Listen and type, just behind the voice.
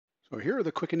So here are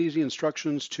the quick and easy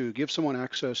instructions to give someone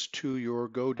access to your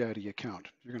Godaddy account.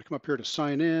 You're going to come up here to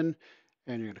sign in,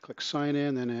 and you're going to click sign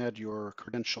in, then add your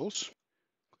credentials.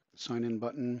 Click the sign in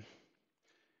button.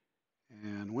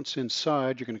 And once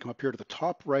inside, you're going to come up here to the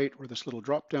top right where this little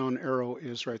drop down arrow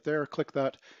is right there. Click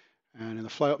that. And in the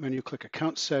flyout menu, click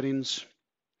account settings.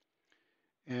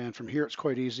 And from here, it's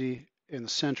quite easy. In the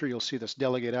center, you'll see this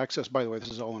delegate access. By the way,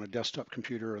 this is all on a desktop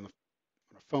computer and on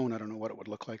a phone. I don't know what it would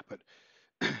look like, but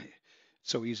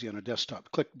so easy on a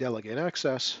desktop. Click Delegate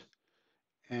Access,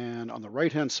 and on the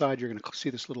right-hand side, you're going to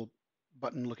see this little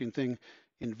button-looking thing,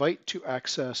 Invite to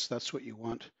Access. That's what you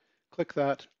want. Click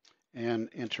that and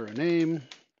enter a name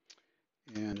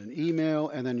and an email,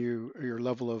 and then your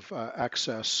level of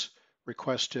access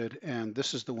requested. And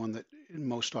this is the one that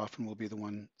most often will be the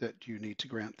one that you need to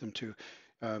grant them to.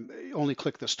 Only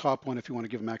click this top one if you want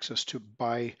to give them access to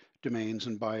buy domains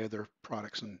and buy other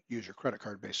products and use your credit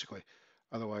card, basically.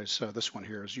 Otherwise, this one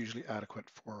here is usually adequate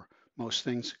for most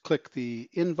things. Click the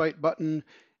invite button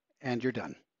and you're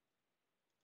done.